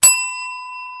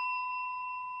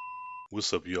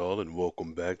What's up, y'all, and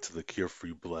welcome back to the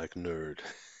Carefree Black Nerd.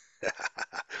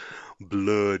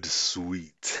 Blood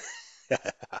sweet.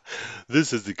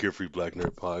 This is the Carefree Black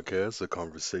Nerd Podcast, a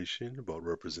conversation about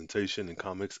representation in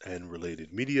comics and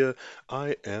related media.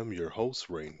 I am your host,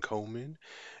 Rain Coleman,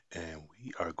 and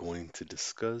we are going to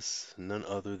discuss none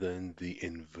other than The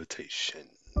Invitation.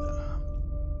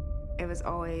 It was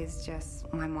always just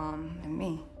my mom and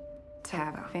me. To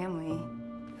have a family.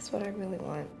 That's what I really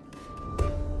want.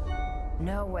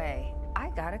 No way. I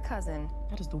got a cousin.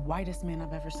 That is the whitest man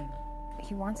I've ever seen.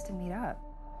 He wants to meet up.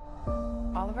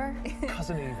 Oliver?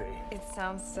 Cousin Evie. It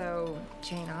sounds so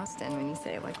Jane Austen when you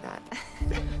say it like that.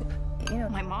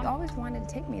 My mom always wanted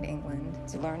to take me to England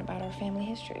to learn about our family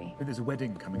history. There's a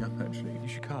wedding coming up, actually. You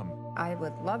should come. I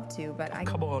would love to, but I...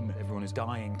 Come on, everyone is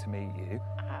dying to meet you.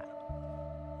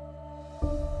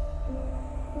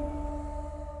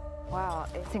 Wow,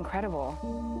 it's incredible.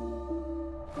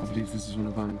 I believe this is one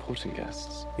of our important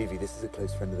guests. Evie, this is a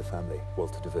close friend of the family,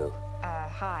 Walter DeVille.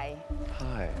 Hi.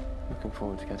 Hi. Looking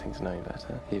forward to getting to know you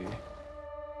better, Evie.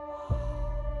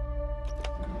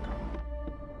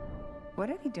 What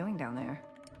are they doing down there?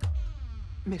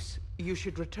 Miss, you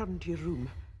should return to your room.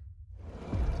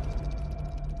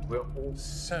 We're all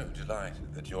so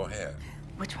delighted that you're here.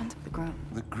 Which one's the groom?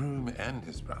 The groom and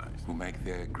his bride will make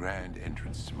their grand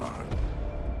entrance tomorrow.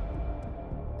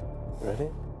 Ready?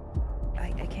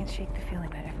 I can't shake the feeling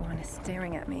that everyone is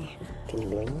staring at me. Can you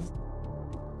blame them?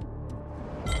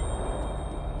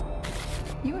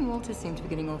 You and Walter seem to be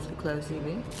getting awfully close,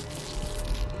 Evie.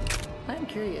 I'm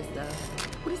curious, though.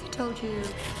 What has he told you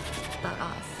about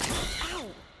us? Ow!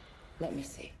 Let me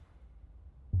see.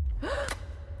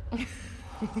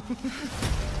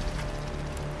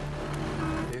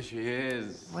 Here she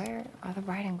is. Where are the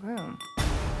bride and groom?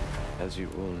 As you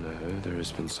all know, there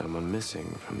has been someone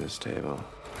missing from this table.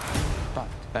 But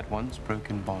that once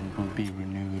broken bond will be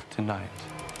renewed tonight.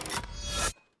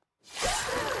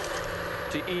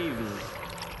 To Evie,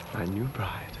 my new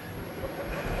bride.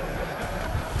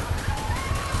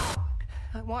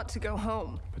 I want to go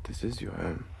home. But this is your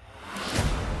home.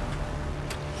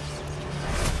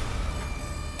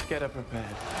 Get her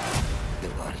prepared.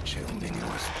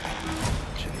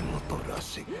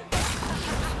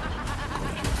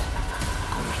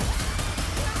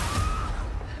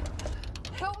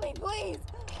 Help me, please!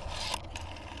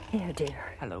 Here,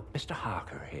 dear. Hello, Mr.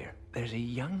 Harker here. There's a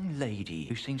young lady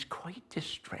who seems quite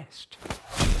distressed.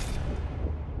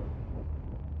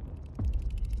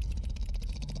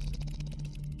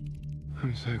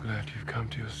 I'm so glad you've come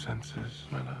to your senses,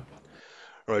 my love.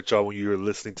 All right, y'all, when you're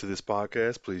listening to this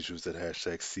podcast, please use that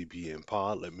hashtag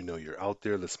CBNPod. Let me know you're out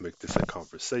there. Let's make this a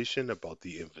conversation about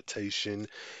The Invitation.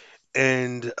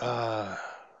 And,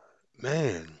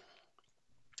 man,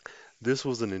 this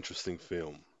was an interesting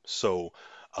film. So,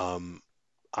 um,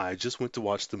 I just went to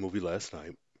watch the movie last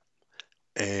night,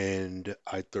 and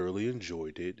I thoroughly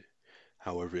enjoyed it.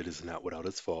 However, it is not without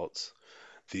its faults.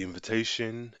 The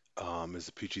Invitation is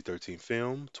a PG-13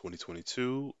 film,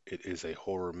 2022. It is a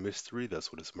horror mystery.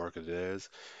 That's what it's marketed as.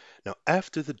 Now,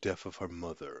 after the death of her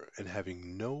mother and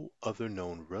having no other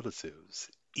known relatives,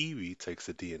 Evie takes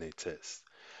a DNA test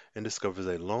and discovers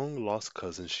a long lost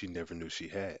cousin she never knew she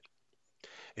had.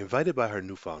 Invited by her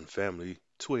newfound family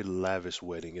to a lavish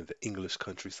wedding in the English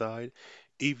countryside,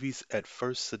 Evie's at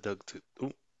first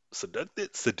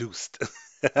seduced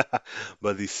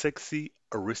by the sexy,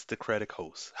 aristocratic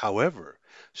host. However,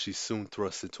 she's soon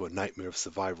thrust into a nightmare of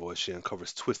survival as she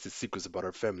uncovers twisted secrets about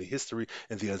her family history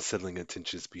and the unsettling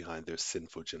intentions behind their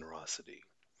sinful generosity.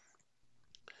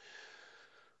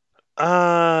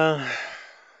 Uh,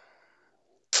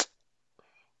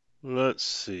 let's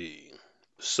see.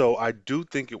 So I do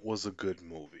think it was a good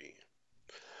movie.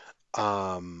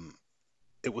 Um,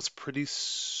 it was pretty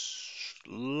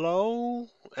slow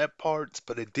at parts,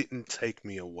 but it didn't take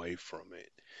me away from it.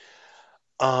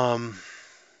 Um,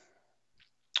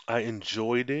 I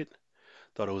enjoyed it.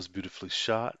 Thought it was beautifully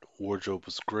shot. Wardrobe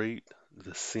was great.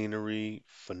 The scenery,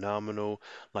 phenomenal.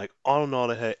 Like all in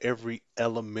all, it had every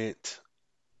element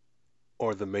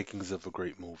or the makings of a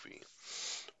great movie.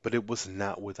 But it was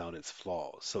not without its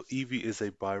flaws. So Evie is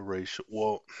a biracial,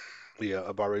 well, yeah,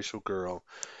 a biracial girl.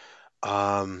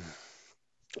 Um,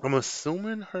 I'm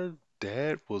assuming her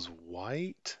dad was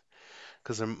white.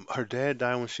 Because her dad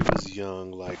died when she was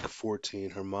young, like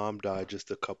 14. Her mom died just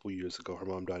a couple years ago. Her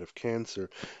mom died of cancer.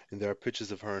 And there are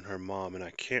pictures of her and her mom. And I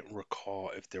can't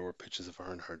recall if there were pictures of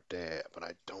her and her dad, but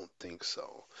I don't think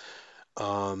so.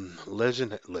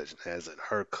 Legend has it.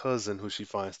 Her cousin, who she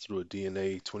finds through a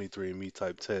DNA 23andMe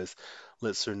type test,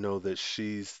 lets her know that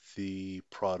she's the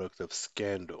product of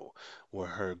scandal, where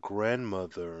her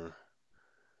grandmother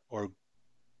or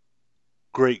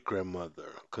great grandmother,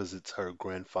 because it's her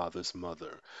grandfather's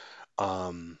mother,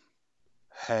 um,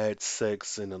 had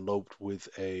sex and eloped with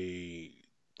a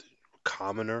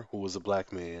commoner who was a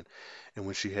black man. And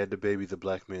when she had the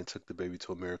black man took the baby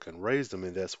to America and raised him,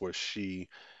 and that's where she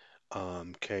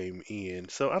came in.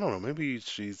 So I don't know, maybe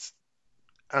she's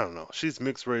I don't know. She's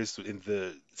mixed race in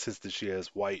the sense that she has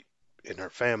white in her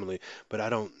family, but I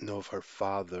don't know if her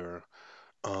father,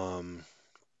 um,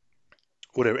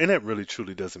 whatever. And that really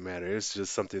truly doesn't matter. It's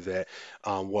just something that,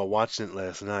 while watching it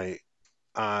last night,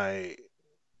 I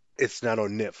it's not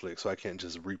on Netflix, so I can't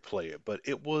just replay it. But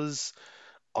it was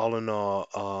all in all,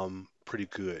 pretty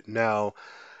good. Now,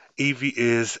 Evie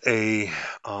is a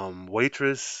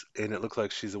waitress, and it looks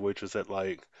like she's a waitress at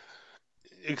like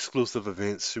exclusive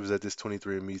events. She was at this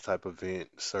 23andMe type event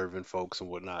serving folks and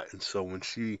whatnot. And so when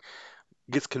she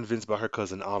gets convinced by her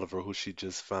cousin Oliver, who she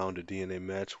just found a DNA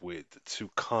match with, to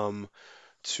come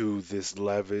to this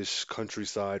lavish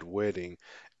countryside wedding,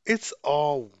 it's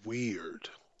all weird.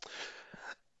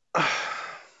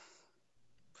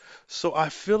 So I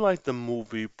feel like the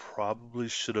movie probably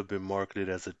should have been marketed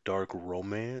as a dark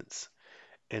romance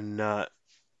and not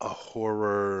a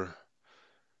horror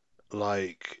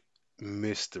like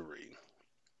mystery.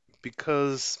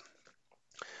 Because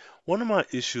one of my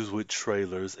issues with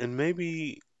trailers, and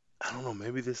maybe, I don't know,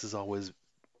 maybe this has always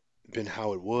been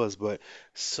how it was, but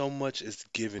so much is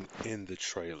given in the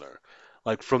trailer.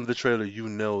 Like from the trailer, you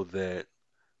know that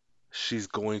she's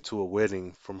going to a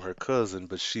wedding from her cousin,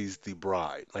 but she's the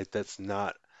bride. Like that's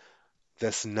not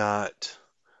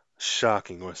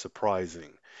shocking or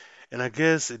surprising. And I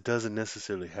guess it doesn't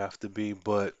necessarily have to be,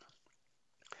 but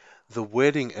the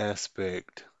wedding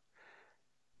aspect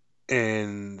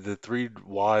and the Three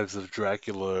Wives of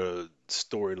Dracula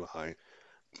storyline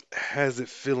has it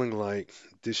feeling like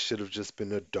this should have just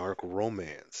been a dark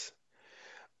romance.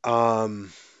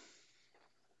 Um,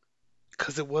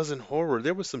 because it wasn't horror.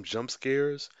 There were some jump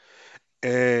scares,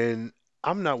 and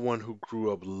I'm not one who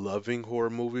grew up loving horror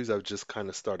movies. I've just kind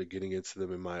of started getting into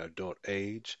them in my adult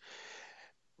age.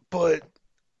 But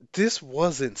this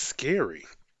wasn't scary.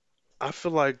 I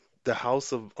feel like the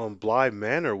House of Bly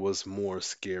Manor was more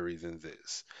scary than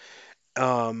this.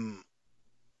 Um,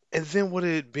 and then with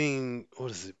it being,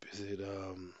 what is it? Is it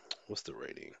what's the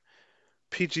rating?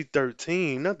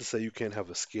 PG-13. Not to say you can't have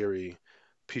a scary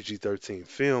PG-13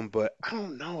 film, but I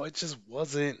don't know. It just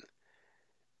wasn't.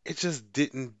 It just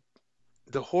didn't.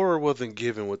 The horror wasn't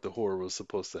given what the horror was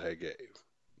supposed to have gave.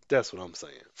 That's what I'm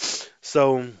saying.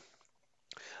 So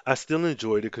I still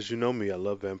enjoyed it because you know me. I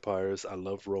love vampires. I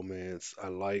love romance. I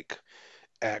like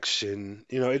action.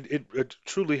 It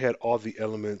truly had all the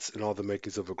elements and all the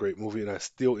makings of a great movie, and I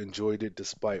still enjoyed it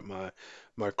despite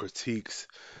my critiques.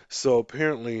 So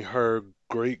apparently, her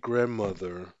great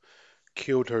grandmother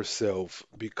killed herself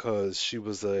because she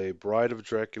was a bride of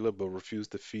Dracula but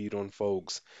refused to feed on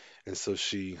folks, and so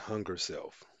she hung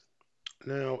herself.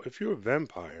 Now, if you're a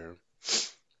vampire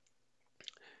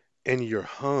and you're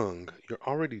hung, you're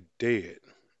already dead.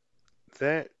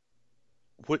 That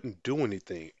wouldn't do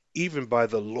anything, even by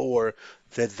the lore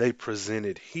that they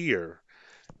presented here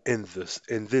in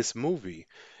this movie.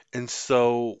 And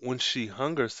so when she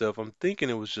hung herself, I'm thinking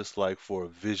it was just like for a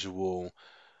visual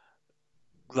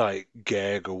like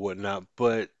gag or whatnot,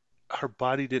 but her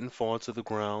body didn't fall to the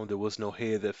ground. There was no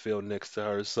head that fell next to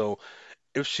her. So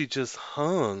if she just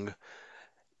hung,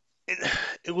 it,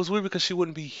 it was weird because she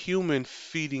wouldn't be human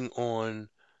feeding on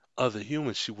other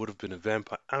humans. She would have been a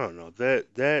vampire. I don't know.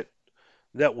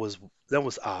 That was that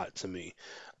was odd to me.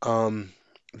 Um,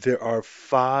 there are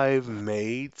five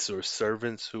maids or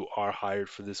servants who are hired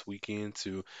for this weekend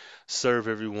to serve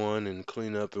everyone and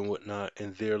clean up and whatnot,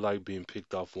 and they're like being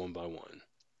picked off one by one.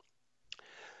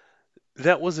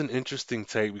 That was an interesting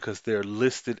take because they're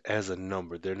listed as a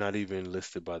number. They're not even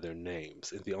listed by their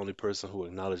names. And the only person who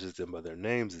acknowledges them by their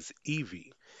names is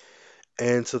Evie.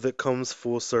 And so that comes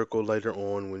full circle later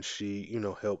on when she,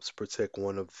 helps protect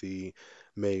one of the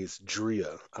maids,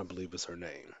 Drea, I believe is her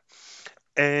name.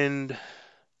 And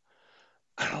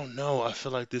I don't know, I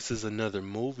feel like this is another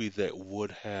movie that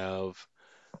would have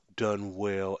done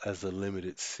well as a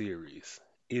limited series.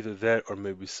 Either that or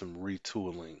maybe some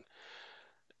retooling.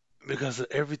 Because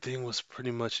everything was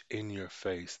pretty much in your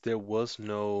face. There was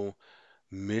no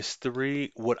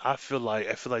mystery. I feel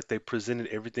like they presented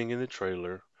everything in the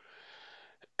trailer.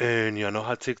 And you know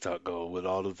how TikTok go with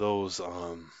all of those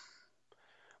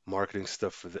marketing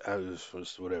stuff for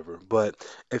the whatever. But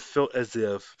it felt as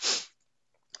if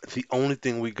the only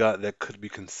thing we got that could be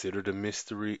considered a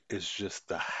mystery is just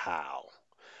the how.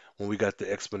 When we got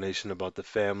the explanation about the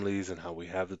families and how we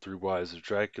have the three wives of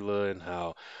Dracula and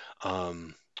how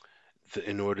um,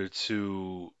 in order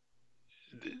to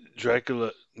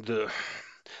Dracula, the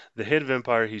head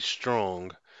vampire, he's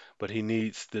strong, but he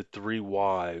needs the three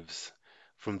wives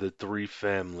from the three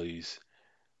families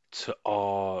to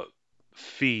all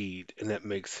feed, and that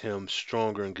makes him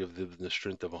stronger and give them the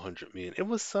strength of 100 men. It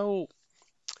was so,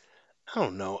 I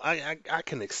don't know. I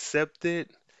can accept it,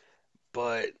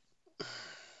 but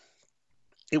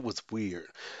it was weird.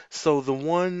 So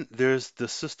there's the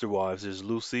sister wives. There's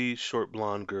Lucy, short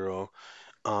blonde girl,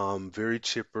 very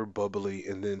chipper, bubbly,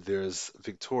 and then there's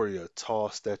Victoria, tall,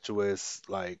 statuesque,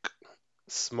 like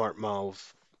smart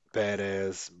mouth,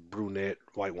 badass, brunette,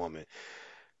 white woman.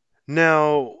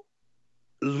 Now,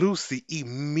 Lucy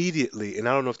immediately, and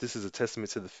I don't know if this is a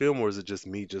testament to the film or is it just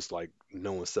me just like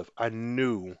knowing stuff. I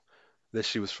knew that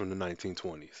she was from the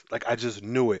 1920s. Like I just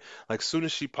knew it. Like soon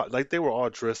as she popped, like they were all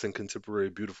dressed in contemporary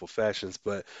beautiful fashions,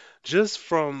 but just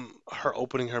from her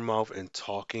opening her mouth and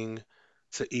talking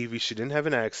to Evie, she didn't have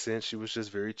an accent. She was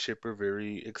just very chipper,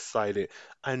 very excited.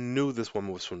 I knew this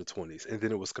woman was from the 20s, and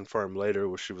then it was confirmed later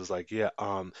where she was like, "Yeah,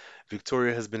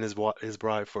 Victoria has been his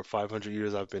bride for 500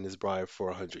 years. I've been his bride for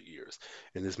 100 years."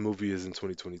 And this movie is in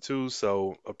 2022,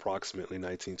 so approximately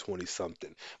 1920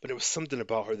 something. But there was something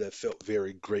about her that felt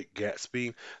very Great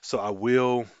Gatsby. So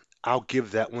I'll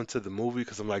give that one to the movie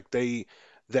because I'm like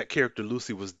that character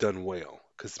Lucy was done well.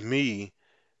 Because me,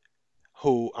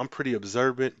 who I'm pretty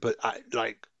observant, but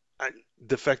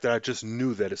the fact that I just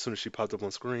knew that as soon as she popped up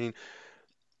on screen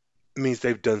means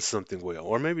they've done something well.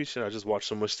 Or maybe should I just watch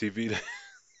so much TV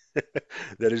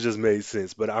that it just made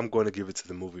sense. But I'm going to give it to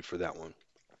the movie for that one.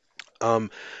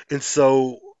 Um, and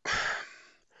so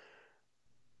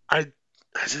I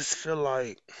I just feel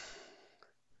like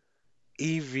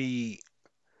Evie,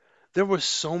 there were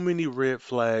so many red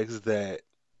flags that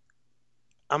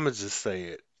I'm gonna just say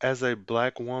it. As a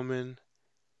black woman,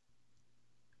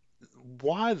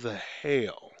 why the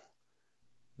hell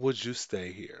would you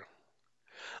stay here?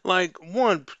 Like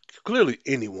one, clearly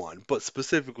anyone, but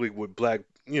specifically with black,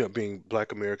 being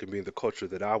black American, being the culture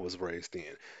that I was raised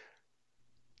in.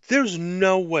 There's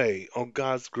no way on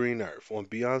God's green earth, on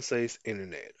Beyonce's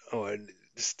internet, on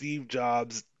Steve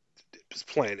Jobs'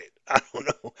 planet, I don't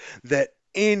know, that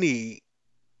any,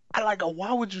 I like,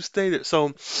 why would you stay there?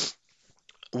 So,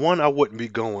 one, I wouldn't be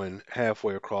going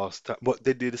halfway across. But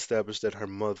they did establish that her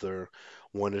mother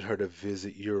wanted her to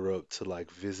visit Europe to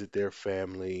like visit their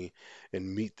family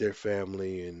and meet their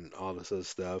family and all this other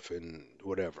stuff and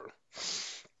whatever.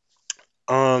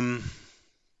 Um,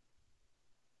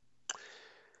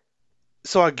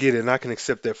 so I get it, and I can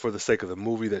accept that for the sake of the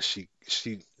movie that she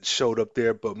showed up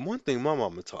there. But one thing my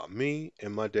mama taught me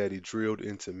and my daddy drilled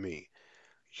into me: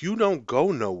 you don't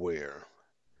go nowhere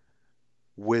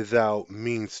without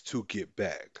means to get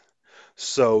back.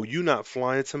 So you not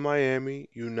flying to Miami,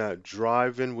 you not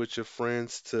driving with your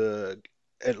friends to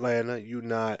Atlanta, you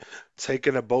not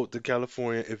taking a boat to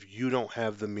California if you don't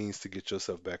have the means to get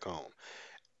yourself back home.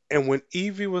 And when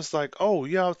Evie was like, "Oh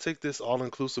yeah, I'll take this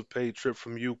all-inclusive paid trip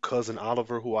from you, cousin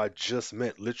Oliver, who I just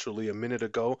met literally a minute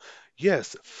ago.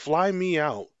 Yes, fly me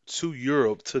out to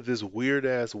Europe to this weird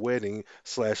ass wedding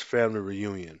slash family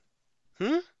reunion."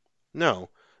 Hmm? No,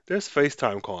 there's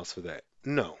FaceTime calls for that.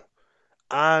 No.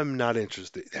 I'm not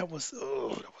interested. That was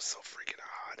so freaking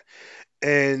odd.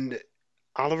 And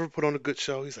Oliver put on a good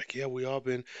show. He's like, yeah, we all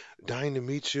been dying to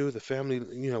meet you. The family,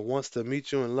 wants to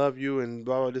meet you and love you and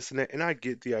blah blah this and that. And I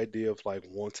get the idea of like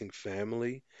wanting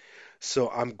family. So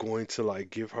I'm going to like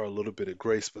give her a little bit of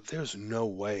grace, but there's no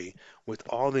way with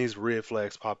all these red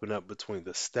flags popping up between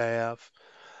the staff,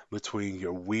 between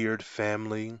your weird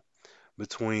family,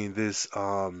 between this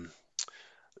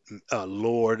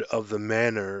Lord of the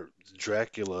Manor,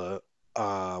 Dracula,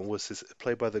 was his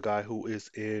played by the guy who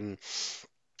is in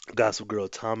Gossip Girl,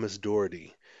 Thomas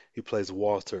Doherty. He plays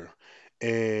Walter,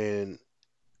 and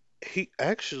he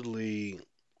actually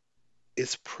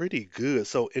is pretty good.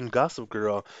 So in Gossip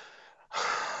Girl,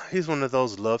 he's one of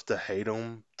those love to hate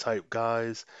him type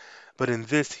guys, but in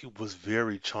this he was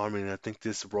very charming, and I think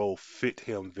this role fit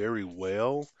him very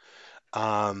well.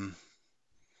 Um,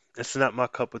 It's not my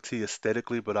cup of tea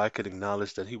aesthetically, but I could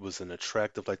acknowledge that he was an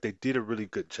attractive, like they did a really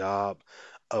good job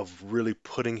of really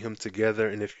putting him together.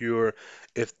 And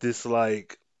if this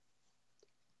like,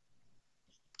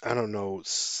 I don't know,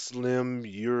 slim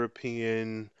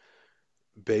European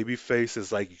baby face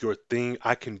is like your thing,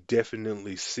 I can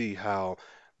definitely see how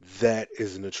that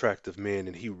is an attractive man.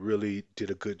 And he really did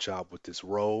a good job with this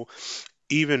role,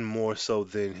 even more so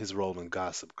than his role in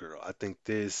Gossip Girl. I think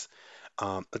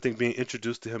being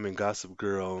introduced to him in Gossip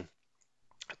Girl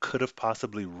could have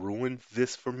possibly ruined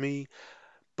this for me,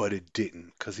 but it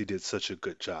didn't because he did such a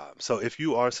good job. So if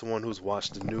you are someone who's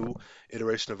watched the new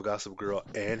iteration of Gossip Girl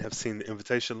and have seen The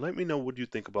Invitation, let me know what you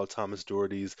think about Thomas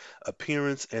Doherty's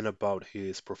appearance and about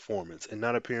his performance. And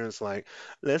not appearance like,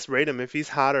 let's rate him if he's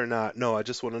hot or not. No, I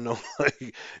just want to know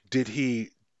like, did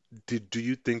he do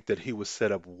you think that he was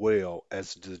set up well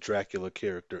as the Dracula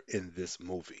character in this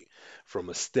movie, from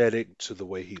aesthetic to the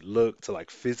way he looked to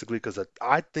like physically? Because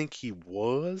I think he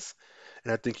was,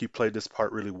 and I think he played this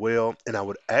part really well. And I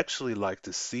would actually like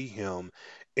to see him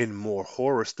in more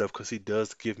horror stuff because he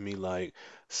does give me like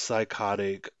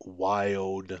psychotic,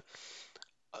 wild,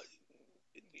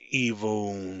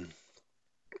 evil.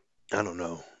 I don't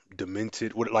know,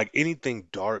 demented, like anything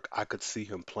dark. I could see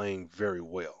him playing very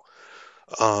well.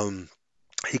 Um,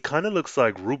 He kind of looks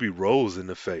like Ruby Rose in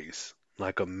the face,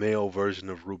 like a male version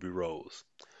of Ruby Rose.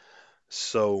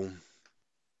 So,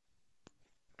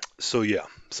 so yeah.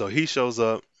 So he shows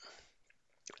up.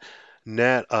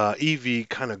 Evie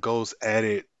kind of goes at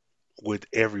it with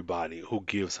everybody who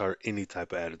gives her any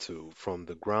type of attitude, from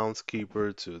the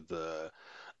groundskeeper to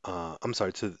I'm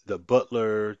sorry, to the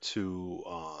butler to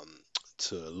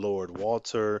Lord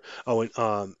Walter. Oh,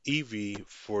 and Evie,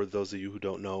 for those of you who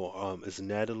don't know, is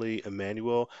Natalie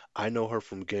Emmanuel. I know her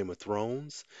from Game of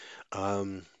Thrones.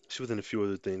 She was in a few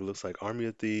other things. Looks like Army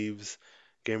of Thieves,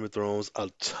 Game of Thrones, a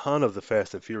ton of the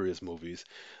Fast and Furious movies.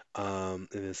 And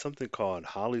then something called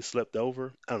Holly Slept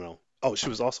Over. I don't know. Oh, she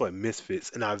was also in Misfits,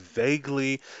 and I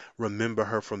vaguely remember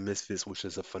her from Misfits, which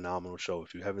is a phenomenal show.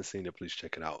 If you haven't seen it, please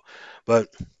check it out.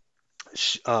 But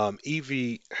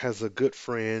Evie has a good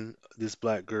friend, this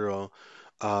black girl,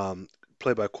 um,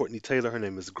 played by Courtney Taylor. Her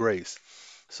name is Grace.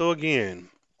 So again,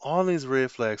 all these red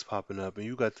flags popping up, and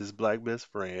you got this black best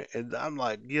friend, and I'm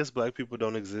like, yes, black people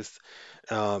don't exist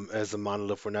as a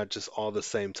monolith. We're not just all the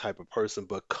same type of person,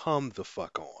 but come the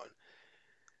fuck on.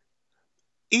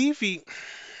 Evie,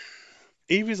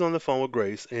 Evie's on the phone with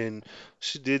Grace, and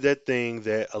she did that thing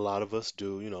that a lot of us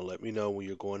do. Let me know when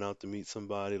you're going out to meet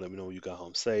somebody. Let me know when you got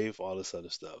home safe. All this other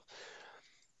stuff.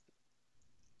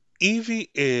 Evie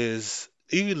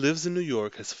lives in New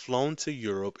York, has flown to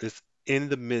Europe, is in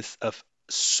the midst of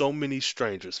so many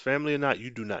strangers, family or not.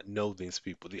 You do not know these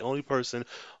people. The only person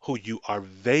who you are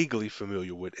vaguely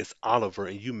familiar with is Oliver,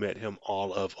 and you met him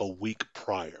all of a week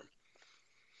prior.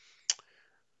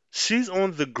 She's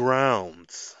on the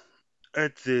grounds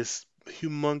at this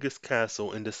humongous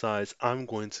castle and decides, I'm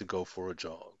going to go for a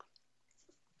jog.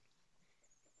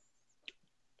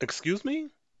 Excuse me?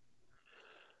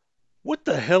 What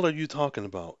the hell are you talking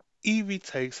about? Evie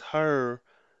takes her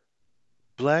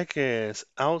black ass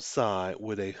outside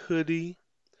with a hoodie,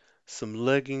 some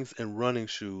leggings, and running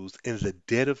shoes in the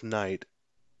dead of night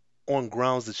on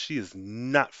grounds that she is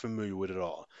not familiar with at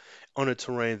all, on a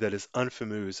terrain that is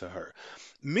unfamiliar to her.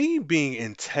 Me being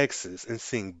in Texas and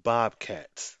seeing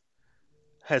bobcats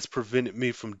has prevented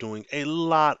me from doing a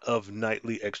lot of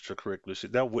nightly extracurricular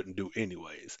shit that I wouldn't do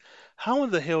anyways. How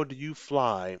in the hell do you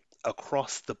fly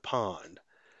across the pond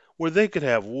where they could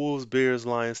have wolves, bears,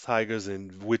 lions, tigers,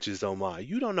 and witches? Oh my!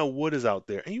 You don't know what is out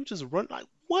there, and you just run like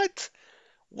what?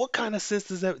 What kind of sense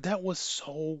does that? That was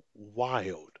so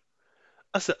wild.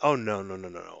 I said, "Oh no, no, no,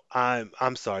 no, no!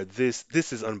 I'm sorry. This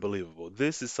is unbelievable.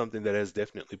 This is something that has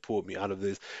definitely pulled me out of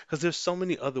this because there's so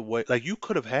many other ways. Like you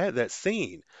could have had that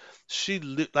scene.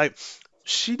 Like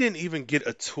she didn't even get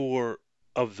a tour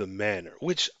of the manor,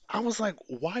 which I was like,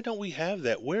 why don't we have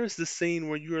that? Where is the scene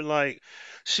where you're like,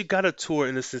 she got a tour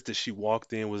in the sense that she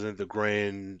walked in, was in the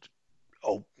grand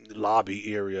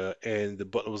lobby area, and the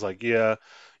butler was like, yeah,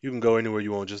 you can go anywhere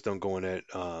you want, just don't go in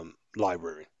that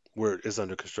library where it's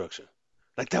under construction.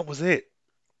 Like that was it.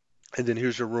 And then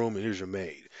here's your room and here's your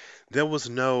maid. There was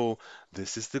no,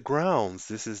 this is the grounds.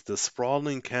 This is the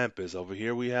sprawling campus. Over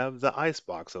here we have the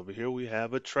icebox. Over here we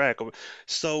have a track.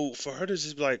 So for her to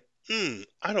just be like,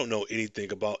 I don't know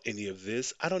anything about any of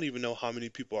this. I don't even know how many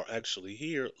people are actually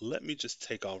here. Let me just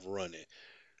take off running.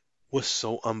 Was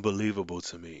so unbelievable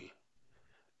to me.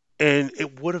 And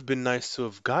it would have been nice to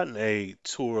have gotten a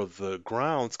tour of the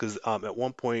grounds because at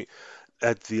one point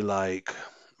at the like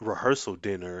rehearsal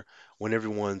dinner when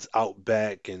everyone's out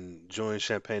back and enjoying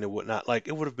champagne and whatnot, like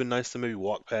it would have been nice to maybe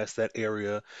walk past that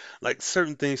area, like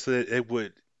certain things so that it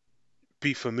would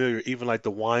be familiar, even like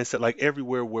the wine set, like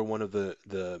everywhere where one of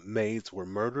the maids were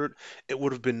murdered, it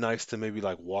would have been nice to maybe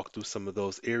like walk through some of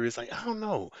those areas. Like I don't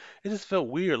know, it just felt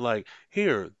weird. Like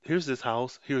here's this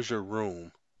house, here's your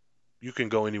room, you can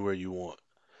go anywhere you want.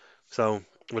 So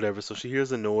whatever. So she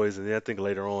hears a noise, and then I think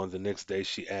later on the next day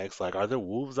she asks like, "Are there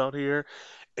wolves out here?"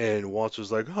 And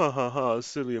Walter's like, "Ha ha ha!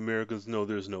 Silly Americans know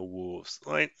there's no wolves."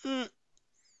 Like,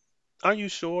 are you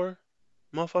sure?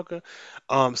 motherfucker.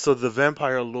 So the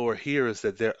vampire lore here is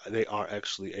that they are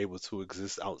actually able to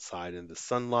exist outside in the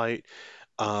sunlight.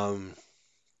 Um,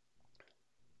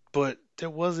 but there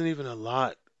wasn't even a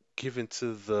lot given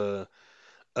to the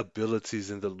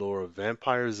abilities in the lore of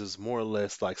vampires. Is more or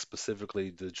less like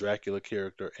specifically the Dracula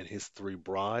character and his three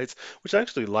brides, which I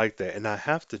actually like that. And I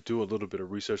have to do a little bit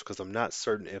of research because I'm not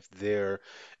certain if there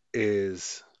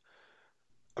is.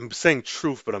 I'm saying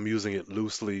truth, but I'm using it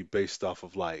loosely based off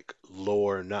of like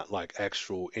lore, not like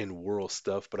actual in-world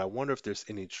stuff. But I wonder if there's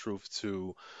any truth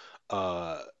to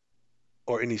uh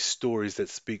or any stories that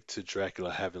speak to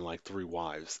Dracula having like three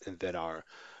wives and that are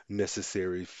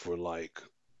necessary for like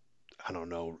I don't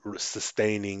know,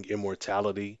 sustaining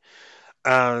immortality.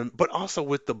 But also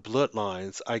with the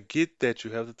bloodlines, I get that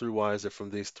you have the three wives that are from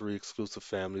these three exclusive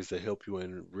families that help you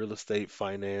in real estate,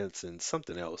 finance, and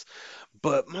something else.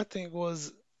 But my thing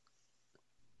was,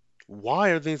 why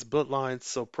are these bloodlines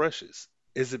so precious?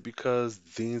 Is it because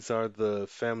these are the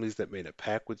families that made a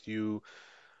pact with you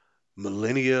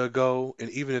millennia ago? And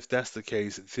even if that's the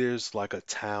case, there's like a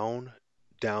town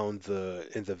down the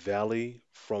in the valley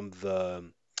from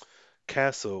the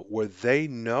castle where they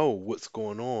know what's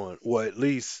going on. Well, at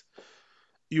least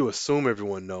you assume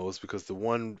everyone knows because the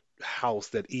one house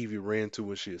that Evie ran to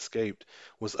when she escaped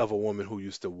was of a woman who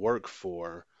used to work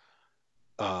for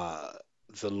uh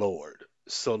the Lord.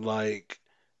 So like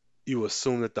you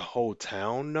assume that the whole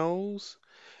town knows,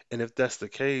 and if that's the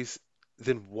case,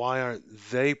 then why aren't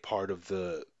they part of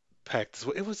the pact as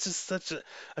well? It was just such a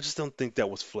I just don't think that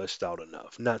was fleshed out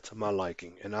enough, not to my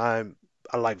liking. And I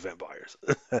like vampires,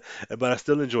 but I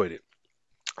still enjoyed it.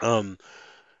 Um,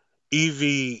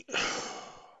 Evie,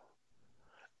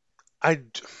 I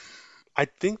d- I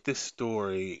think this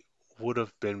story would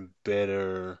have been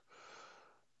better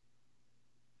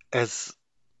as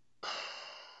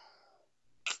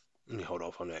let me hold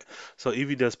off on that. So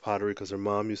Evie does pottery because her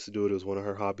mom used to do it. It was one of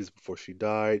her hobbies before she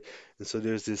died. And so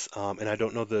there's this, and I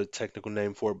don't know the technical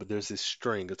name for it, but there's this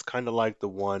string. It's kind of like the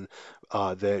one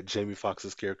that Jamie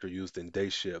Foxx's character used in Day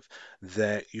Shift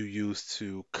that you use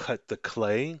to cut the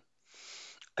clay.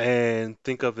 And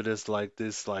think of it as like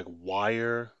this, like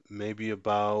wire, maybe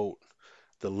about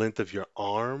the length of your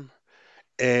arm.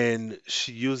 And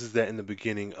she uses that in the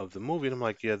beginning of the movie. And I'm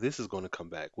like, yeah, this is going to come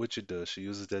back, which it does. She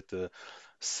uses that to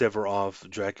sever off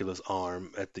Dracula's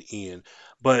arm at the end.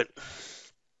 But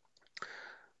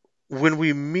when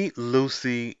we meet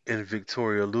Lucy and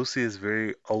Victoria, Lucy is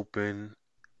very open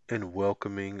and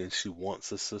welcoming, and she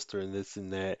wants a sister and this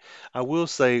and that. I will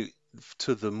say,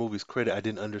 to the movie's credit, I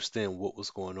didn't understand what was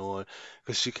going on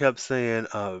because she kept saying,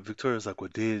 Victoria's like,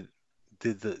 "Well, did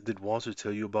Walter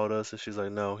tell you about us?" And she's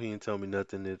like, "No, he didn't tell me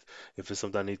nothing. If it's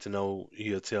something I need to know,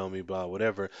 he'll tell me, blah,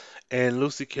 whatever." And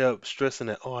Lucy kept stressing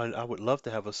that, "Oh, I would love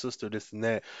to have a sister, this and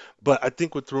that." But I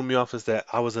think what threw me off is that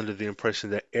I was under the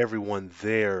impression that everyone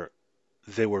there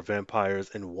they were vampires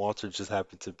and Walter just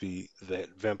happened to be that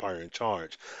vampire in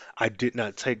charge. I did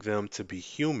not take them to be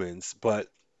humans, but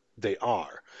they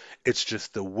are. It's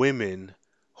just the women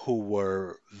who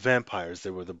were vampires. They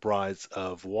were the brides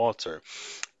of Walter.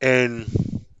 And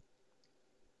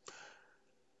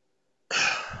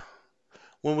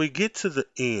when we get to the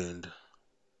end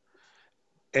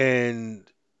and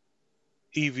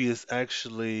Evie is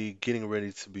actually getting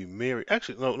ready to be married.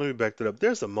 Actually, no, let me back that up.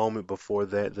 There's a moment before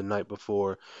that, the night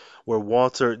before, where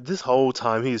Walter, this whole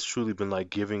time, he has truly been like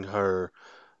giving her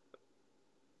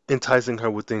enticing her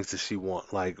with things that she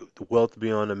want, like wealth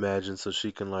beyond imagine, so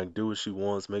she can like do what she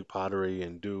wants, make pottery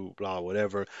and do blah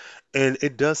whatever. And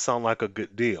it does sound like a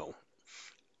good deal.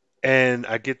 And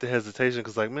I get the hesitation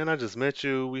because like, man, I just met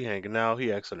you, we hanging out.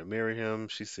 He asked her to marry him.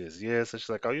 She says yes, and she's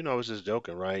like, oh, I was just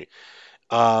joking, right?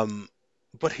 Um,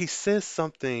 but he says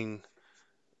something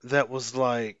that was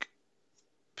like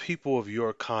people of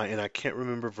your kind, and I can't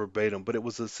remember verbatim, but it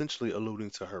was essentially alluding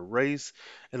to her race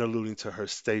and alluding to her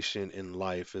station in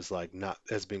life as like not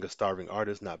as being a starving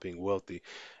artist, not being wealthy.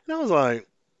 And I was like,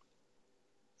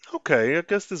 okay, I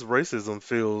guess this racism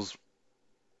feels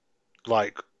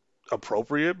like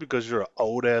appropriate because you're an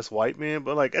old ass white man,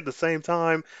 but like at the same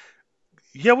time,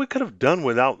 yeah, we could have done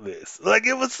without this. Like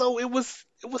it was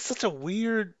such a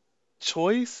weird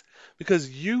choice because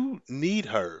you need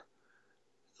her.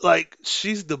 Like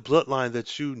she's the bloodline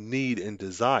that you need and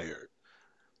desire.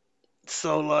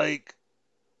 So like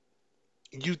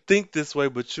you think this way,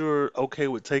 but you're okay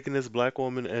with taking this black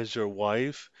woman as your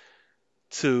wife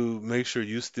to make sure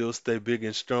you still stay big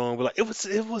and strong. But like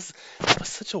it was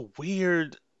such a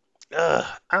weird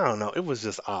I don't know, it was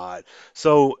just odd.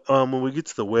 So when we get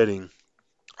to the wedding,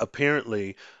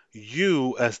 apparently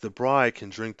You, as the bride, can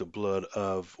drink the blood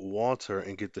of Walter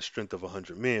and get the strength of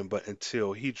 100 men, but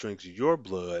until he drinks your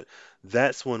blood,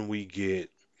 that's when we get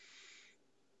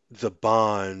the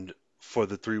bond for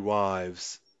the three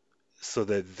wives so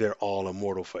that they're all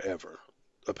immortal forever,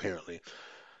 apparently.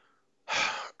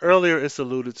 Earlier, it's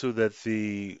alluded to that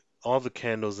the all the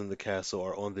candles in the castle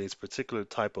are on these particular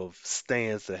type of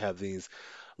stands that have these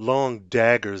long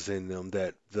daggers in them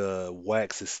that the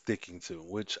wax is sticking to,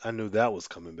 which I knew that was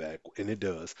coming back, and it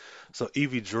does. So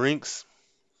Evie drinks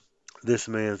this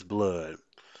man's blood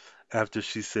after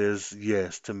she says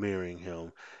yes to marrying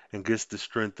him and gets the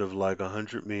strength of like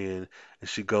 100 men, and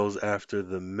she goes after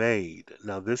the maid.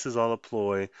 Now this is all a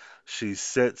ploy. She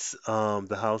sets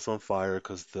the house on fire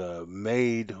because the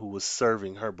maid who was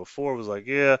serving her before was like,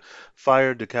 yeah,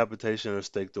 fire, decapitation, or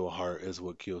stake through a heart is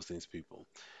what kills these people.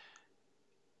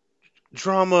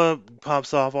 Drama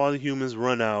pops off, all the humans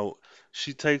run out.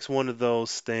 She takes one of those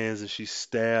stands and she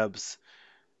stabs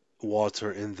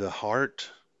Walter in the heart,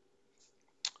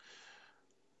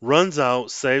 runs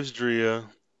out, saves Drea.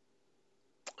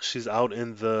 She's out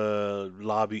in the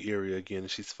lobby area again,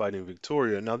 and she's fighting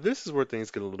Victoria. Now, this is where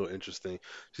things get a little interesting.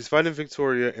 She's fighting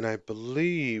Victoria, and I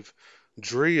believe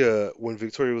Drea, when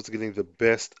Victoria was getting the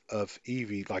best of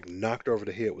Evie, like knocked her over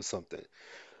the head with something.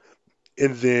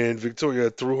 And then Victoria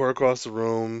threw her across the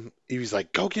room. Evie's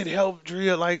like, "Go get help,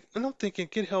 Drea." Like, and I'm thinking,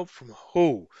 get help from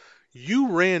who? You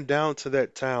ran down to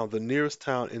that town, the nearest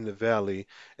town in the valley,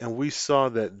 and we saw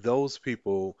that those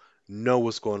people know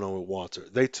what's going on with Walter.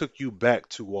 They took you back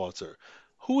to Walter.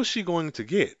 Who is she going to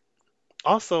get?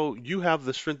 Also, you have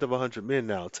the strength of 100 men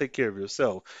now. Take care of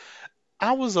yourself.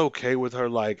 I was okay with her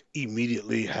like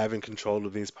immediately having control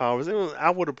of these powers. I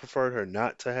would have preferred her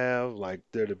not to have, like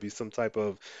there to be some type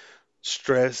of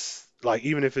stress, like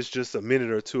even if it's just a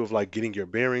minute or two of like getting your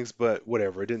bearings, but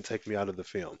whatever, it didn't take me out of the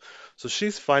film. So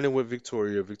she's fighting with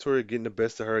Victoria, Victoria getting the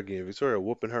best of her again, Victoria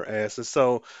whooping her ass, and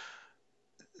so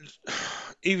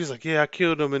Evie's like, yeah, I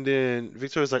killed him, and then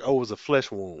Victoria's like, oh, it was a flesh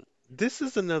wound. This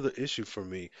is another issue for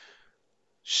me.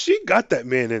 She got that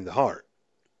man in the heart.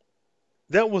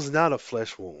 That was not a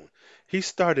flesh wound. He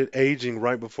started aging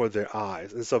right before their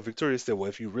eyes. And so Victoria said, well,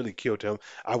 if you really killed him,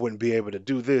 I wouldn't be able to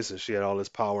do this. And she had all this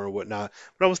power and whatnot.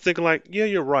 But I was thinking, like, yeah,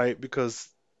 you're right, because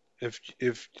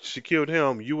if she killed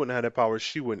him, you wouldn't have that power.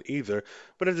 She wouldn't either.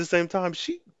 But at the same time,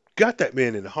 she got that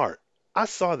man in the heart. I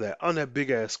saw that on that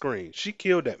big ass screen. She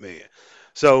killed that man.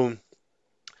 So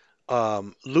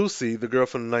Lucy, the girl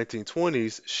from the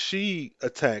 1920s, she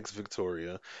attacks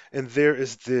Victoria, and there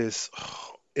is this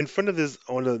in front of this,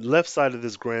 on the left side of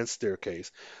this grand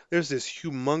staircase, there's this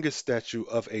humongous statue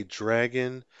of a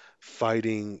dragon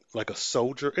fighting like a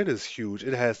soldier. It is huge.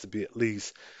 It has to be at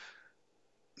least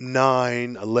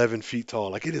 9, 11 feet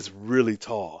tall. Like it is really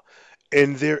tall.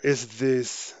 And there is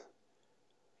this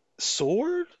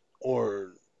sword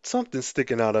or something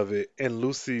sticking out of it, and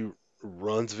Lucy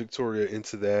runs Victoria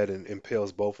into that and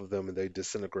impales both of them, and they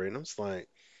disintegrate. And I'm just like,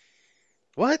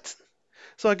 what?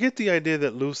 So I get the idea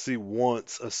that Lucy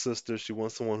wants a sister. She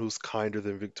wants someone who's kinder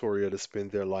than Victoria to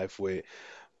spend their life with.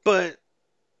 But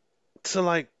to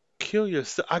like kill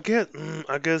yourself, I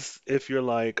guess if you're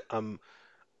like,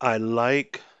 I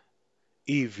like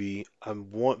Evie, I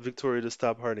want Victoria to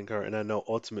stop hurting her, and I know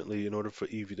ultimately, in order for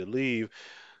Evie to leave,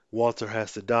 Walter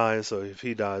has to die. And so if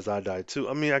he dies, I die too.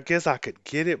 I mean, I guess I could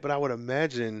get it, but I would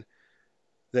imagine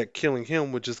that killing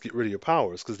him would just get rid of your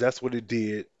powers, because that's what it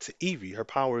did to Evie. Her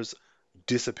powers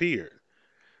disappeared.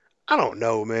 I don't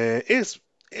know, man. It's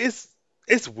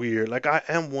it's weird. Like I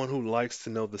am one who likes to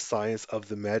know the science of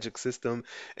the magic system,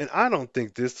 and I don't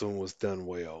think this one was done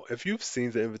well. If you've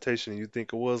seen the invitation and you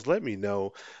think it was, let me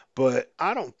know. But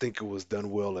I don't think it was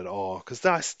done well at all because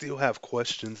I still have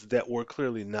questions that were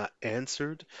clearly not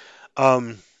answered.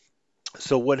 Um,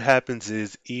 so what happens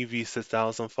is Evie sets the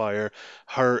house on fire.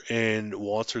 Her and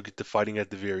Walter get to fighting at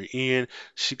the very end.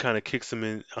 She kind of kicks him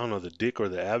in, I don't know, the dick or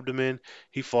the abdomen.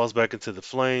 He falls back into the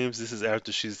flames. This is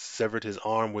after she's severed his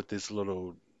arm with this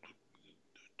little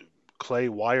clay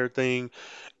wire thing.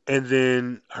 And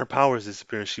then her powers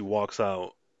disappear and she walks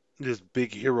out. This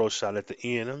big hero shot at the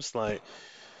end. I'm just like,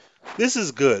 this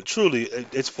is good. Truly,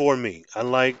 it's for me. I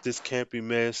like this campy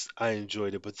mess. I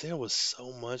enjoyed it. But there was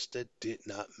so much that did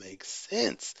not make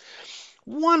sense.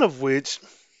 One of which,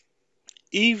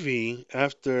 Evie,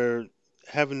 after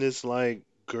having this like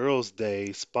girls'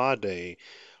 day, spa day,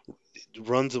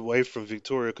 runs away from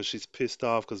Victoria because she's pissed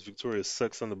off because Victoria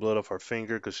sucks on the blood off her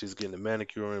finger because she's getting a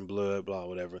manicure and blood, blah,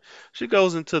 whatever. She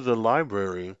goes into the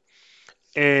library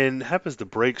and happens to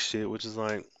break shit, which is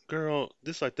like, girl,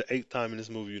 this is like the eighth time in this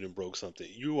movie you done broke something.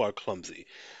 You are clumsy.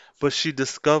 But she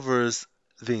discovers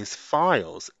these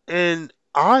files. And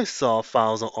I saw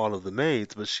files on all of the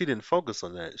maids, but she didn't focus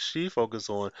on that. She focused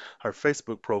on her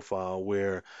Facebook profile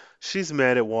where she's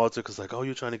mad at Walter because, like, oh,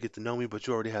 you're trying to get to know me, but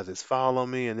you already have this file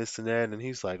on me and this and that. And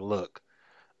he's like, look,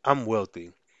 I'm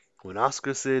wealthy. When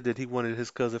Oscar said that he wanted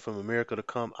his cousin from America to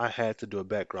come, I had to do a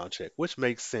background check, which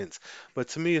makes sense. But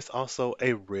to me, it's also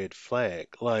a red flag.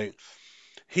 Like,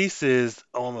 he says,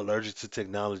 oh, I'm allergic to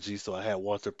technology, so I had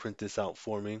Walter print this out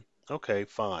for me. Okay,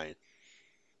 fine.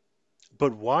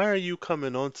 But why are you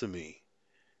coming on to me?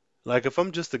 Like, if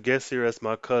I'm just a guest here as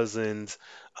my cousin's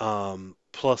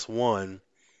plus one,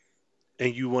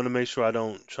 and you want to make sure I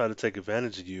don't try to take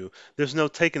advantage of you, there's no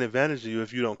taking advantage of you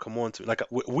if you don't come on to me. Like,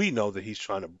 we know that he's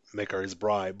trying to make her his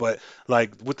bride, but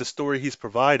like with the story he's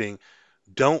providing,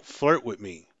 don't flirt with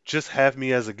me. Just have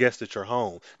me as a guest at your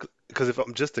home. Because if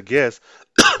I'm just a guest,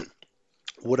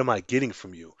 what am I getting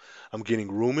from you? I'm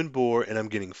getting room and board, and I'm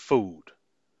getting food.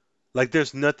 Like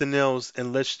there's nothing else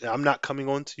unless I'm not coming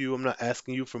on to you. I'm not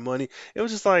asking you for money. It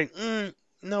was just like,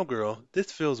 no, girl,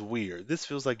 this feels weird. This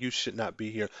feels like you should not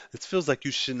be here. This feels like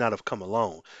you should not have come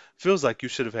alone. Feels like you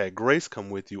should have had Grace come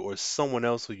with you or someone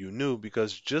else who you knew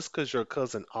because just because your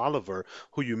cousin Oliver,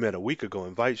 who you met a week ago,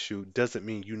 invites you, doesn't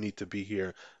mean you need to be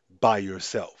here by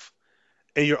yourself.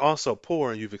 And you're also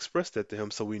poor and you've expressed that to him,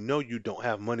 so we know you don't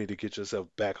have money to get yourself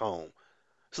back home.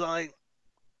 So like,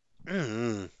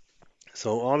 mm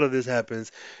so all of this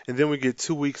happens, and then we get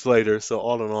 2 weeks later. So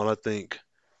all in all, I think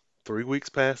 3 weeks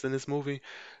passed in this movie,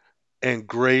 and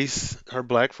Grace, her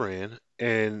black friend,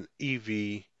 and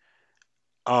Evie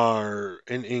are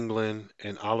in England,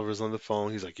 and Oliver's on the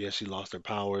phone. He's like, "Yeah, she lost her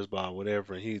powers by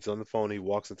whatever," and he's on the phone. He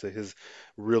walks into his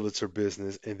realtor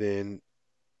business, and then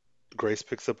Grace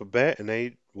picks up a bat, and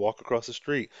they walk across the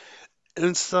street.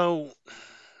 And so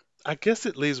I guess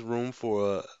it leaves room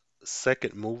for a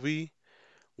second movie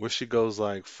where she goes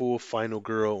like full final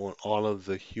girl on all of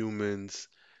the humans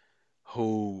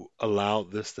who allowed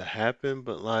this to happen,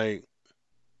 but like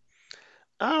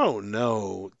I don't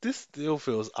know. This still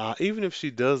feels odd. Even if she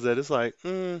does that, it's like,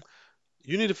 you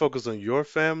need to focus on your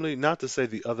family. Not to say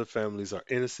the other families are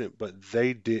innocent, but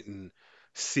they didn't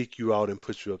seek you out and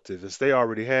put you up to this. They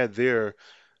already had their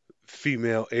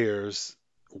female heirs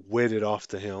wedded off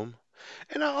to him.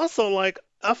 And I also like,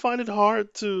 I find it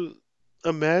hard to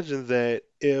imagine that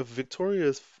if Victoria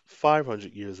is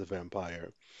 500 years a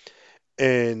vampire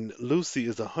and Lucy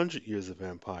is 100 years a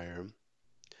vampire,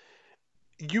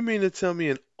 you mean to tell me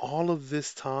in all of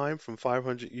this time from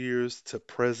 500 years to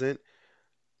present,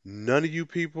 none of you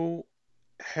people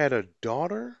had a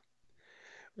daughter?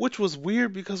 Which was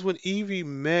weird because when Evie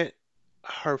met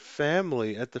her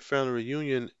family at the family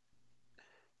reunion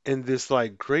in this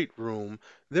like great room,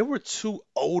 there were two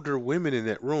older women in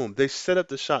that room. They set up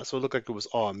the shot so it looked like it was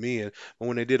all men, but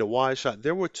when they did a wide shot,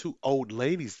 there were two old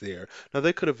ladies there. Now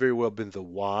they could have very well been the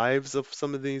wives of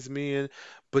some of these men,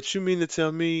 but you mean to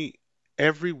tell me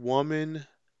every woman,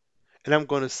 and I'm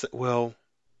going to say, well,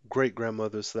 great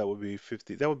grandmother, so that would be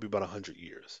 50, that would be about 100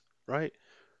 years, right?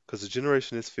 Because the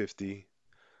generation is 50.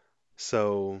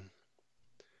 So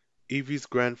Evie's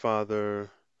grandfather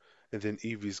and then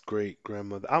Evie's great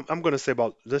grandmother. I'm going to say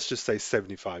about, let's just say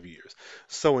 75 years.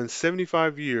 So in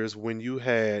 75 years, when you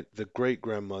had the great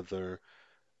grandmother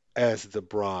as the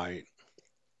bride,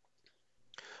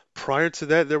 prior to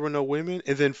that, there were no women.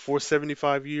 And then for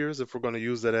 75 years, if we're going to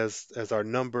use that as our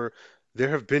number, there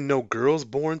have been no girls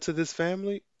born to this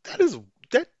family.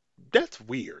 That that's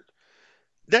weird.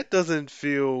 That doesn't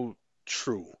feel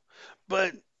true.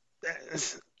 But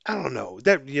I don't know.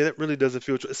 That really doesn't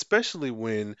feel true, especially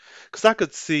when, because I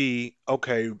could see,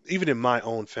 okay, even in my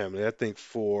own family, I think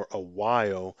for a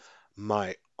while,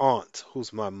 my aunt,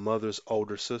 who's my mother's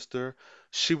older sister,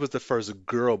 she was the first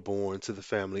girl born to the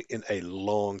family in a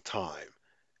long time.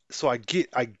 So I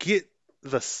get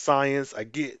the science, I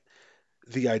get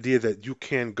the idea that you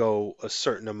can go a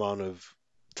certain amount of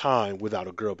time without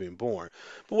a girl being born.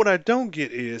 But what I don't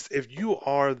get is if you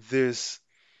are this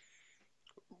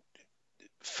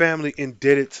family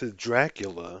indebted to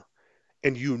Dracula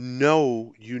and you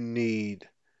know you need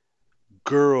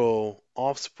girl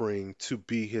offspring to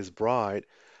be his bride,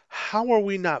 how are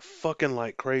we not fucking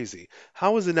like crazy?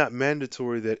 How is it not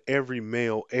mandatory that every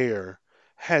male heir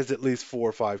has at least 4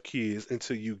 or 5 kids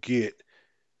until you get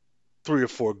 3 or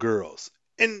 4 girls?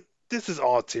 And this is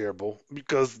all terrible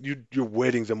because you're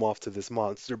wedding them off to this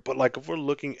monster. But like if we're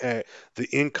looking at the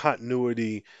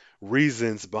incontinuity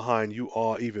reasons behind you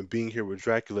all even being here with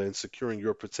Dracula and securing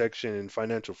your protection and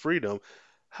financial freedom,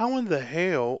 how in the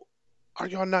hell are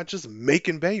y'all not just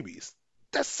making babies?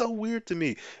 That's so weird to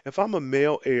me. If I'm a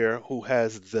male heir who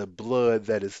has the blood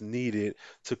that is needed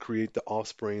to create the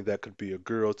offspring that could be a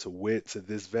girl to wit to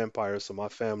this vampire, so my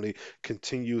family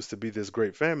continues to be this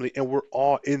great family, and we're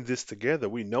all in this together.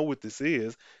 We know what this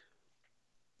is.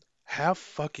 Have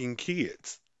fucking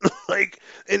kids. Like,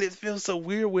 and it feels so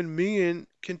weird when men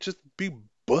can just be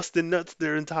busting nuts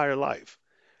their entire life.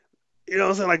 You know what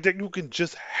I'm saying? Like that you can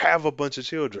just have a bunch of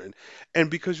children. And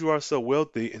because you are so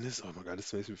wealthy, and this, oh my God,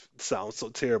 this makes me sound so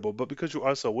terrible, but because you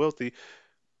are so wealthy,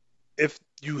 if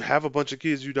you have a bunch of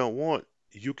kids you don't want,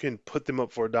 you can put them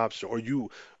up for adoption, or you,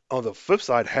 on the flip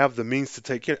side, have the means to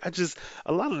take care.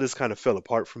 A lot of this kind of fell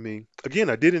apart for me. Again,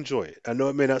 I did enjoy it. I know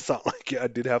it may not sound like it. I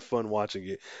did have fun watching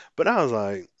it, but I was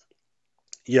like,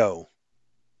 yo,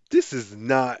 this is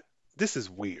not, this is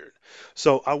weird.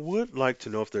 So I would like to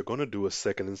know if they're going to do a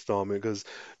second installment because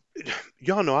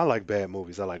y'all know I like bad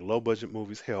movies. I like low budget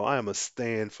movies. Hell, I am a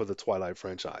stand for the Twilight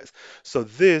franchise. So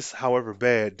this, however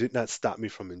bad, did not stop me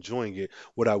from enjoying it.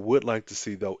 What I would like to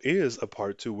see though is a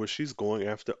part two where she's going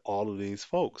after all of these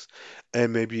folks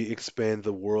and maybe expand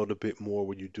the world a bit more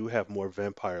where you do have more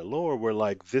vampire lore where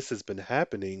like this has been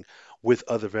happening with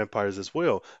other vampires as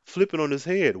well. Flip it on his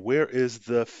head. Where is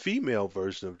the female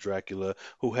version of Dracula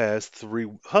who has three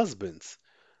husbands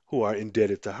who are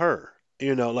indebted to her?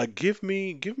 You know, like give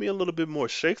me a little bit more,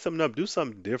 shake something up, do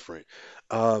something different.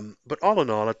 But all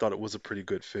in all, I thought it was a pretty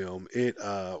good film. It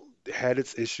had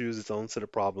its issues, its own set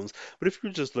of problems. But if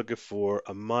you're just looking for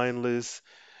a mindless,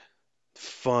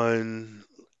 fun,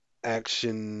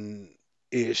 action-ish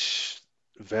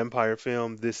vampire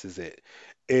film, this is it.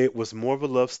 It was more of a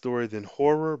love story than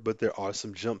horror, but there are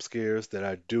some jump scares that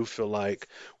I do feel like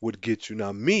would get you.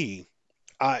 Now, me,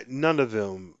 I none of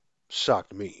them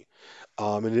shocked me.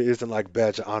 And it isn't like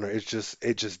Badge of Honor. It just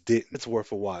didn't. It's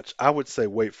worth a watch. I would say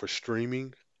wait for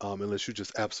streaming, unless you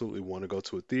just absolutely want to go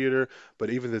to a theater. But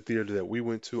even the theater that we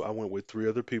went to, I went with three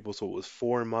other people, so it was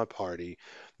four in my party.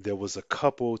 There was a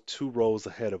couple two rows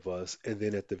ahead of us, and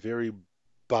then at the very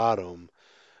bottom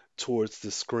towards the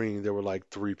screen, there were like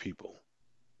three people.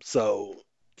 So,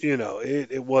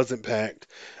 it wasn't packed.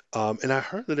 And I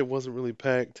heard that it wasn't really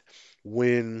packed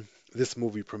when this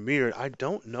movie premiered. I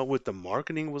don't know what the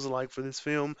marketing was like for this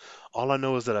film. All I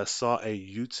know is that I saw a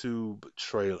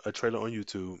trailer on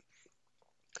YouTube.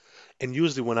 And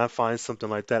usually when I find something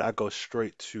like that, I go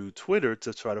straight to Twitter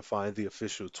to try to find the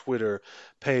official Twitter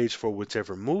page for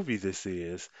whichever movie this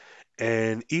is.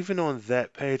 And even on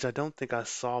that page, I don't think I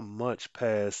saw much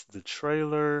past the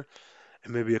trailer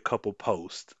and maybe a couple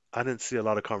posts. I didn't see a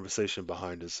lot of conversation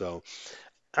behind it, so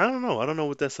I don't know. I don't know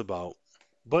what that's about.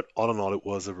 But all in all, it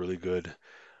was a really good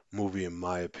movie in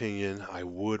my opinion. I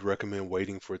would recommend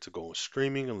waiting for it to go on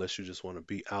streaming unless you just want to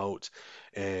be out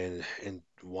and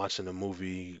watching a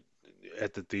movie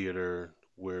at the theater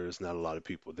where there's not a lot of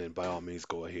people, then by all means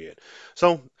go ahead.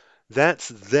 So that's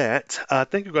that.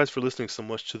 Thank you guys for listening so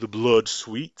much to the Blood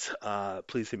Suite.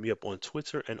 Please hit me up on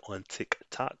Twitter and on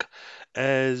TikTok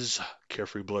as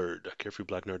Carefree Blurred, Carefree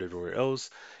Black Nerd everywhere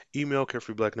else. Email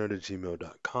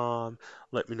carefreeblacknerd@gmail.com.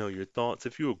 Let me know your thoughts.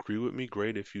 If you agree with me,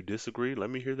 great. If you disagree, let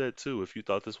me hear that too. If you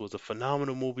thought this was a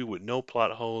phenomenal movie with no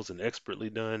plot holes and expertly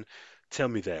done, tell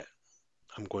me that.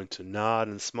 I'm going to nod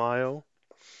and smile,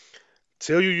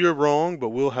 tell you you're wrong, but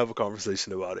we'll have a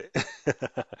conversation about it.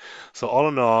 So all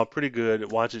in all, pretty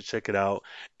good. Watch it, check it out,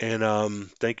 and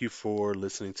thank you for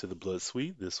listening to the Blood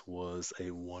Suite. This was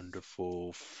a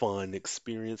wonderful, fun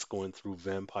experience going through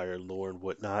vampire lore and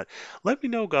whatnot. Let me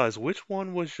know, guys, which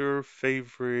one was your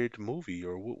favorite movie,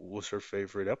 or what was your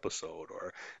favorite episode,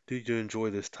 or did you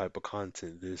enjoy this type of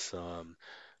content? This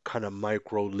kind of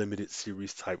micro limited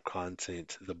series type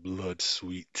content, the Blood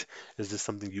Suite. Is this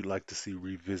something you'd like to see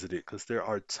revisited? Because there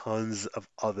are tons of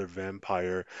other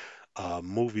vampire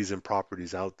movies and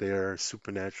properties out there,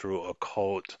 supernatural,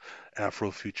 occult,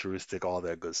 Afrofuturistic, all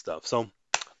that good stuff. So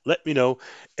let me know,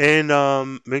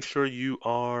 and make sure you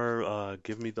are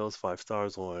give me those 5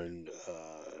 stars on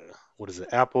what is it,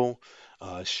 Apple,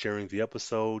 sharing the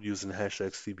episode using the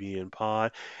hashtag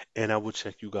CBNPod, and I will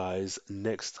check you guys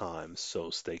next time. So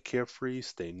stay carefree,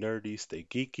 stay nerdy, stay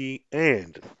geeky,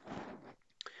 and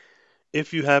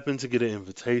if you happen to get an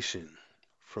invitation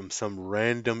from some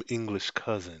random English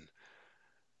cousin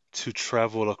to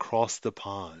travel across the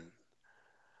pond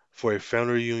for a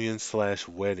family reunion slash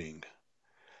wedding,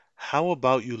 how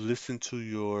about you listen to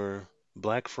your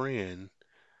black friend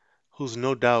who's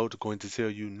no doubt going to tell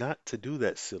you not to do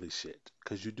that silly shit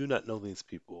because you do not know these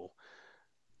people?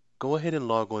 Go ahead and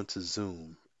log on to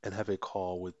Zoom and have a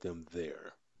call with them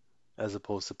there, as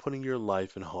opposed to putting your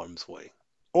life in harm's way.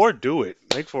 Or do it.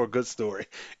 Make for a good story.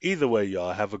 Either way,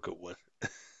 y'all, have a good one.